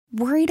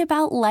Worried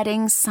about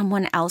letting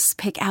someone else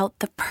pick out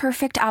the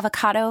perfect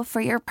avocado for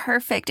your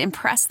perfect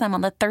impress them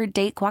on the third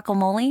date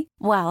guacamole?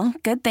 Well,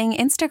 good thing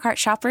Instacart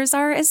shoppers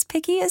are as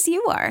picky as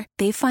you are.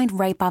 They find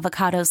ripe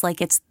avocados like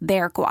it's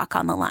their guac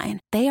on the line.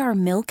 They are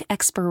milk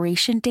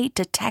expiration date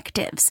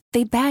detectives.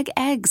 They bag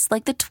eggs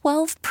like the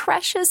 12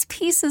 precious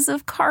pieces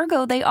of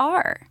cargo they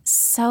are.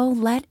 So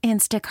let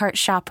Instacart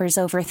shoppers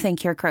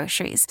overthink your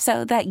groceries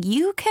so that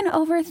you can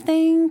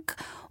overthink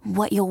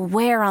what you'll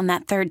wear on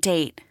that third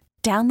date.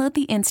 Download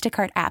the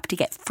Instacart app to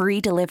get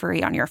free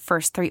delivery on your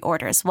first 3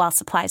 orders while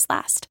supplies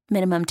last.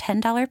 Minimum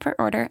 $10 per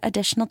order.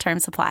 Additional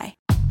terms apply.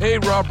 Hey,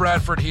 Rob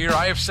Bradford here.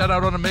 I have set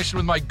out on a mission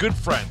with my good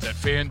friends at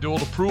FanDuel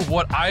to prove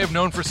what I have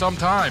known for some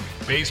time.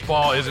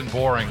 Baseball isn't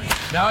boring.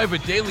 Now I have a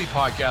daily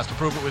podcast to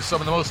prove it with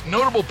some of the most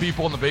notable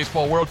people in the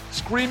baseball world,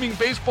 screaming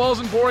baseball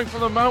isn't boring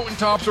from the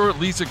mountaintops, or at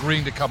least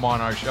agreeing to come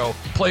on our show.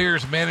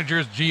 Players,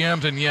 managers,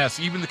 GMs, and yes,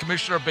 even the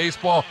commissioner of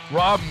baseball,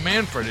 Rob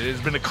Manfred. It has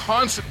been a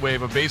constant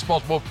wave of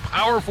baseball's most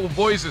powerful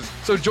voices.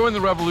 So join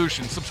the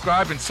revolution.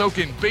 Subscribe and soak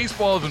in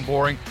Baseball Isn't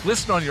Boring.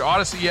 Listen on your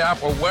Odyssey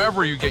app or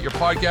wherever you get your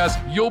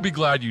podcasts. You'll be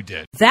glad you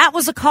did. That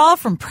was a call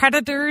from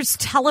Predators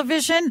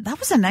Television. That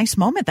was a nice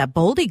moment. That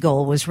Boldy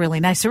goal was really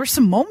nice. There were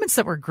some moments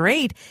that were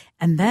great.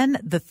 And then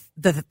the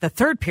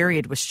third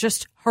period was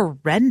just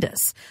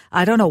horrendous.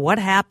 I don't know what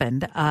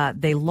happened.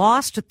 They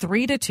lost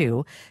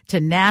 3-2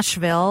 to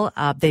Nashville.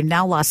 They've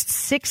now lost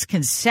 6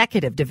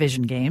 consecutive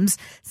division games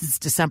since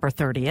December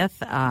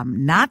 30th.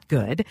 Not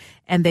good.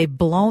 And they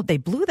blew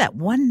that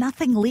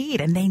 1-0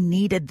 lead, and they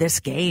needed this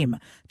game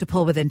to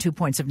pull within 2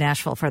 points of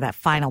Nashville for that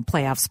final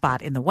playoff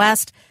spot in the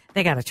West.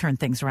 They got to turn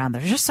things around.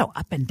 They're just so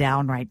up and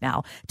down right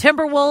now.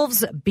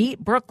 Timberwolves beat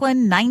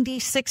Brooklyn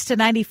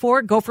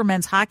 96-94. Gopher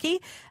men's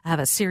hockey have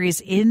a series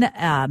in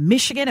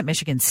Michigan at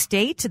Michigan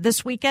State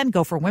this weekend.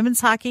 Gopher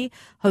women's hockey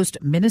host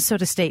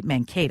Minnesota State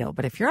Mankato.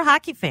 But if you're a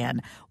hockey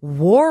fan,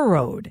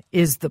 Warroad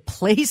is the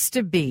place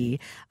to be.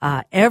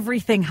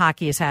 Everything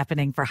hockey is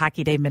happening for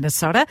Hockey Day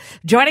Minnesota.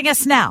 Joining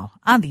us now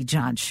on the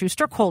John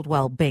Schuster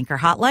Coldwell Banker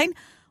Hotline,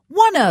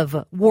 one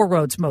of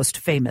Warroad's most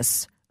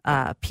famous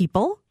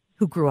people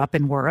who grew up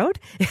in Warroad,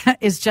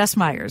 is Jess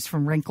Myers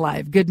from RINK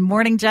Live. Good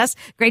morning, Jess.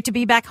 Great to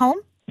be back home.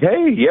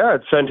 Hey, yeah,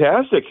 it's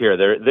fantastic here.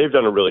 They've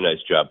done a really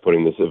nice job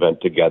putting this event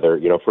together.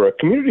 You know, for a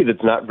community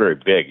that's not very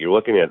big, you're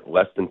looking at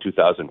less than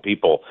 2,000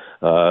 people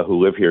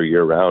who live here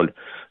year-round.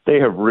 They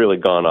have really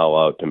gone all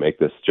out to make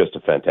this just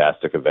a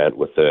fantastic event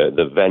with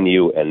the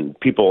venue and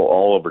people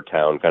all over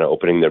town kind of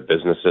opening their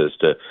businesses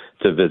to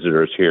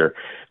visitors here.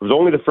 It was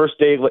only the first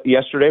day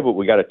yesterday, but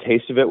we got a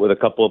taste of it with a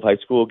couple of high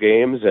school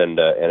games and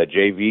a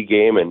JV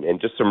game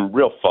and just some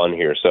real fun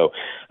here. So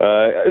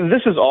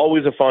this is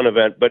always a fun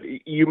event, but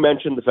you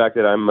mentioned the fact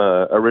that I'm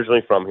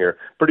originally from here.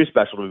 Pretty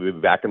special to be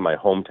back in my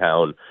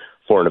hometown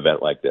for an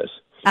event like this.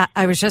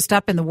 I was just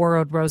up in the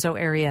Warroad Roseau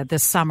area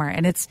this summer,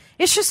 and it's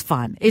just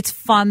fun. It's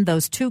fun,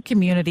 those two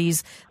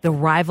communities, the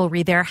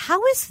rivalry there.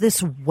 How is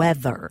this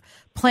weather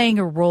playing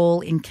a role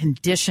in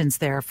conditions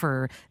there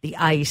for the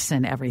ice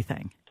and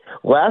everything?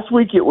 Last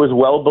week it was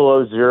well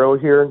below zero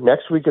here.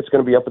 Next week it's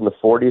going to be up in the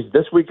 40s.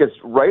 This week it's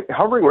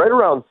hovering right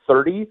around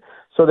 30.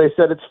 So they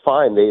said it's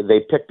fine. They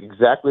picked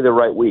exactly the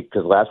right week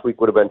because last week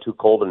would have been too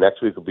cold and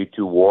next week would be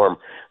too warm.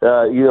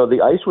 The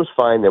ice was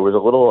fine. There was a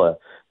little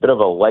bit of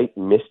a light,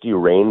 misty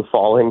rain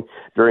falling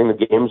during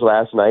the games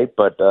last night,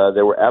 but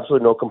there were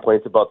absolutely no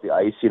complaints about the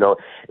ice. You know,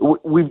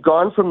 we've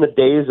gone from the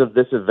days of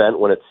this event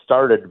when it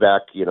started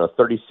back,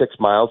 36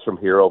 miles from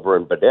here over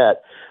in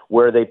Baudette,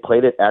 where they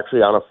played it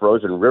actually on a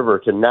frozen river,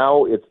 to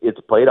now it's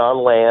played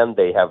on land.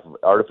 They have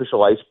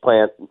artificial ice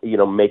plant,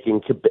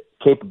 making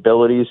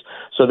capabilities,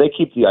 so they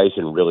keep the ice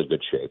in really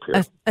good shape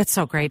here. That's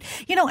so great.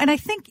 And I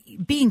think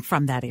being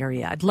from that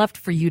area, I'd love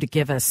for you to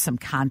give us some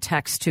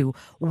context to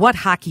what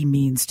hockey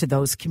means to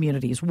those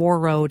communities,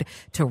 Warroad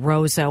to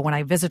Roseau. When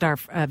I visited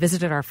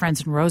our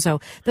friends in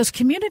Roseau, those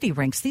community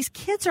rinks, these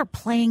kids are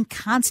playing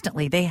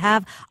constantly. They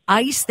have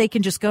ice they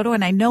can just go to,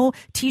 and I know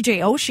TJ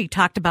Oshie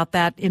talked about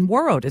that in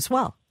Warroad as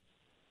well.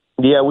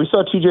 Yeah, we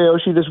saw TJ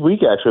Oshie this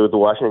week, actually, with the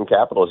Washington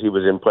Capitals. He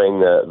was in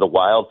playing the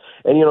Wild,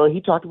 and, he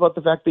talked about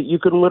the fact that you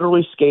can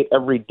literally skate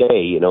every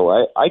day.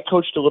 I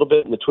coached a little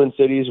bit in the Twin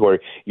Cities where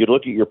you'd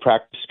look at your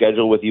practice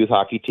schedule with youth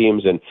hockey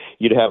teams, and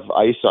you'd have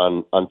ice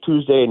on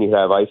Tuesday, and you'd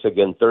have ice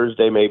again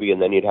Thursday maybe,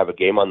 and then you'd have a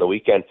game on the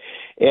weekend.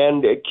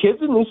 And kids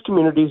in these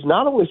communities,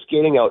 not only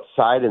skating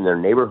outside in their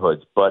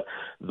neighborhoods, but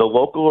the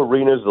local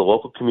arenas, the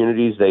local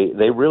communities,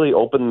 they really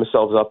open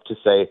themselves up to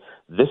say,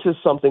 this is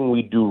something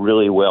we do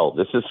really well.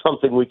 This is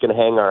something we can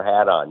hang our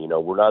hat on.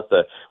 We're not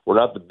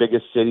the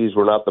biggest cities.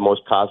 We're not the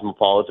most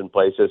cosmopolitan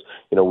places.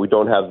 We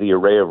don't have the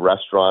array of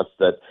restaurants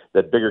that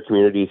bigger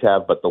communities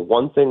have. But the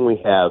one thing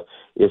we have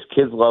is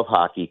kids love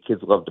hockey.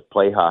 Kids love to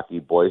play hockey,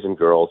 boys and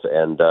girls,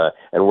 and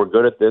we're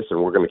good at this,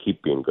 and we're going to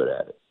keep being good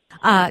at it.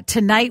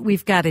 Tonight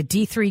we've got a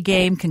D3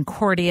 game,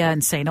 Concordia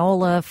and St.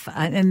 Olaf,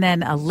 and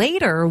then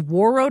later,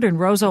 Warroad and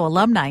Roseau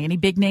alumni. Any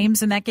big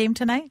names in that game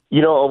tonight?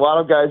 You know, a lot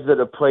of guys that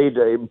have played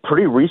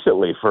pretty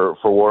recently for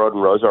Warroad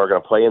and Roseau are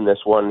going to play in this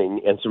one,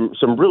 and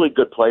some really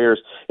good players.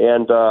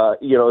 And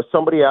you know,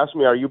 somebody asked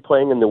me, "Are you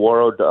playing in the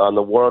Warroad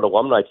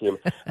alumni team?"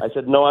 I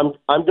said, "No, I'm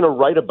going to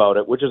write about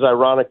it," which is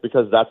ironic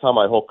because that's how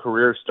my whole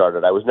career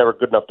started. I was never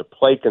good enough to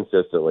play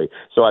consistently,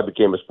 so I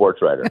became a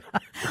sports writer.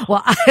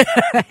 Well,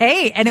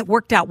 hey, and it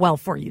worked out well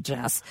for you,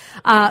 Jess.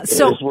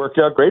 So it's worked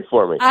out great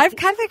for me. I'm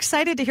kind of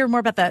excited to hear more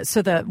about that.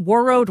 So the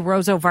Warroad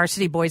Roseau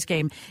varsity boys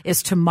game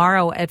is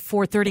tomorrow at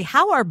 4:30.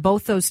 How are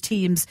both those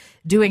teams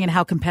doing, and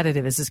how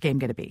competitive is this game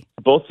going to be?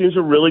 Both teams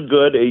are really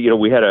good. You know,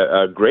 we had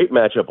a great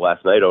matchup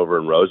last night over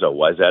in Roseau.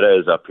 Wayzata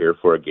is up here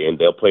for a game.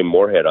 They'll play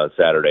Moorhead on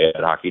Saturday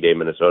at Hockey Day,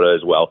 Minnesota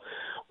as well.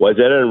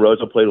 Wayzata and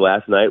Roseau played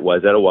last night.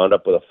 Wayzata wound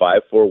up with a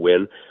 5-4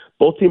 win.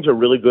 Both teams are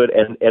really good,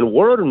 and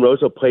Warroad and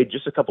Roseau played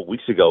just a couple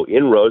weeks ago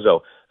in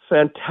Roseau.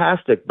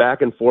 Fantastic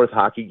back-and-forth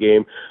hockey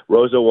game.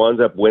 Roseau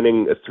winds up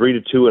winning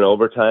 3-2 in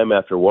overtime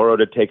after Warroad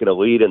had taken a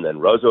lead, and then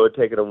Roseau had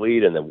taken a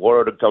lead, and then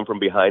Warroad had come from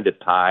behind to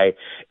tie.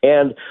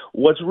 And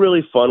what's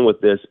really fun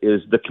with this is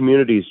the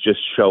communities just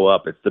show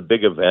up. It's the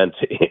big event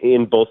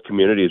in both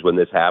communities when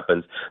this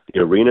happens.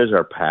 The arenas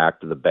are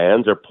packed, the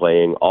bands are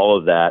playing, all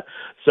of that.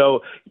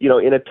 So, you know,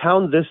 in a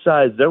town this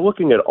size, they're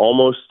looking at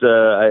almost,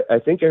 I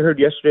think I heard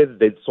yesterday that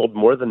they'd sold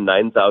more than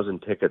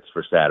 9,000 tickets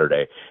for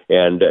Saturday.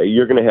 And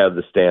you're going to have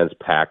the stands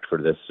packed for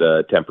this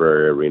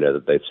temporary arena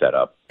that they've set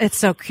up. It's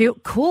so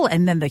cute, cool.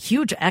 And then the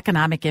huge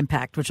economic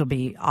impact, which will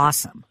be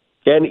awesome.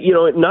 And, you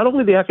know, not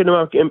only the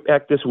economic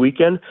impact this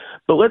weekend,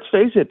 but let's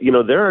face it, you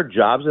know, there are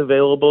jobs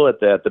available at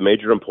the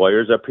major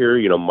employers up here.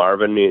 You know,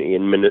 Marvin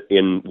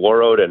in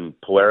Warroad and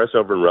Polaris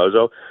over in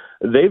Roseau.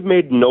 They've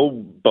made no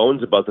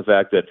bones about the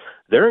fact that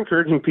they're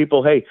encouraging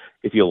people, hey,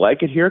 if you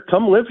like it here,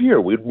 come live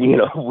here. We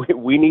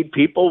need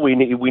people. We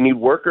need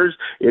workers.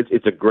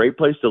 It's a great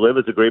place to live.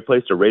 It's a great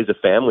place to raise a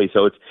family.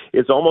 So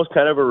it's almost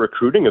kind of a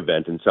recruiting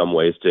event in some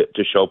ways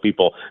to show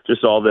people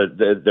just all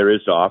that there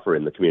is to offer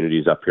in the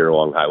communities up here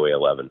along Highway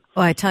 11.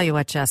 Well, I tell you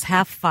what, Jess,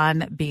 have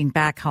fun being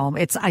back home.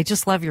 I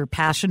just love your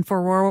passion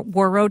for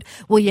Warroad.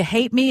 Will you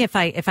hate me if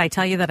I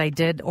tell you that I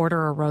did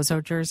order a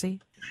Roseau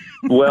jersey?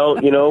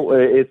 Well, you know,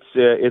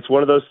 it's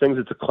one of those things.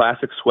 It's a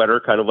classic sweater,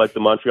 kind of like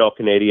the Montreal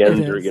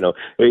Canadiens, or you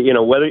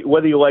know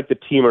whether you like the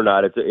team or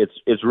not.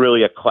 It's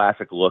really a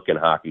classic look in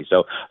hockey.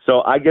 So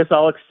I guess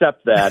I'll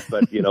accept that.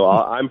 But you know,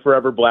 I'm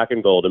forever black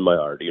and gold in my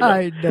heart. You know?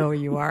 I know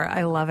you are.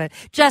 I love it,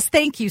 Jess.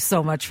 Thank you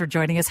so much for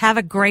joining us. Have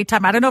a great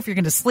time. I don't know if you're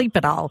going to sleep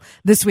at all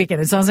this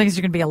weekend. It sounds like there's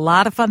going to be a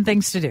lot of fun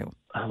things to do.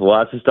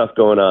 Lots of stuff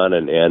going on,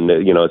 and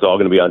you know, it's all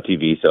going to be on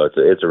TV, so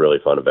it's a really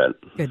fun event.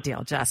 Good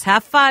deal, Jess.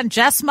 Have fun.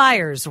 Jess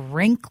Myers,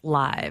 RINK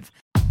Live.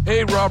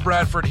 Hey, Rob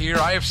Bradford here.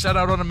 I have set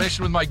out on a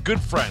mission with my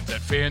good friends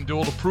at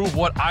FanDuel to prove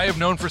what I have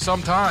known for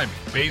some time.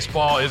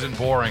 Baseball isn't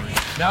boring.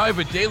 Now I have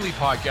a daily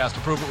podcast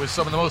to prove it with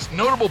some of the most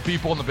notable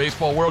people in the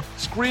baseball world,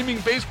 screaming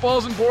baseball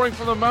isn't boring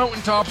from the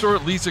mountaintops, or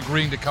at least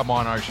agreeing to come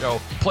on our show.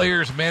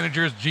 Players,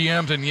 managers,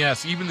 GMs, and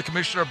yes, even the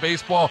commissioner of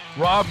baseball,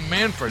 Rob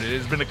Manfred. It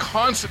has been a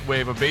constant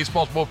wave of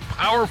baseball's most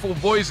powerful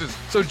voices.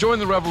 So join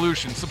the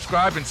revolution.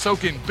 Subscribe and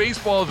soak in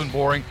Baseball Isn't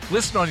Boring.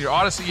 Listen on your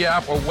Odyssey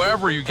app or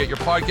wherever you get your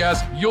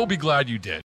podcasts. You'll be glad you did.